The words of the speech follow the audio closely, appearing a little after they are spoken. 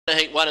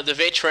One of the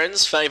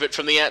veterans, favourite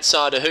from the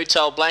outside, Who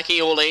Told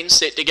Blackie, all in,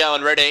 set to go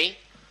and ready.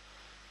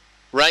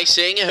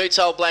 Racing, Who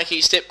Told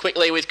Blackie step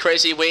quickly with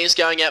Crazy Whiz,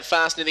 going out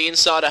fast to the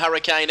inside of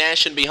Hurricane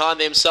Ash, and behind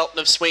them Sultan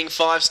of Swing,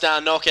 5-star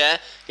Knocker.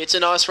 It's a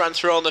nice run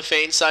through on the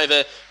fence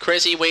over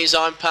Crazy Whiz,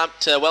 I'm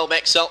Pumped, well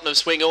back Sultan of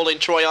Swing, all in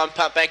Troy, I'm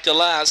Pumped back to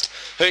last.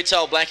 Who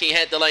Told Blackie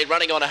had the lead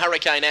running on a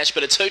Hurricane Ash,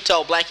 but it's Who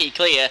Told Blackie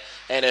clear,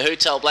 and a Who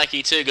Told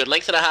Blackie too good.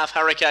 Length and a half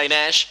Hurricane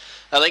Ash,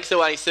 a length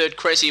away third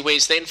Crazy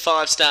Whiz, then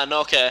 5-star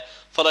Knocker,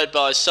 followed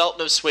by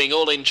Sultan of Swing,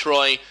 all in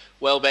Troy,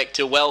 well back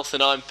to Wealth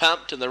and I'm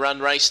Pumped, and the run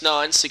race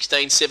 9,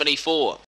 16.74.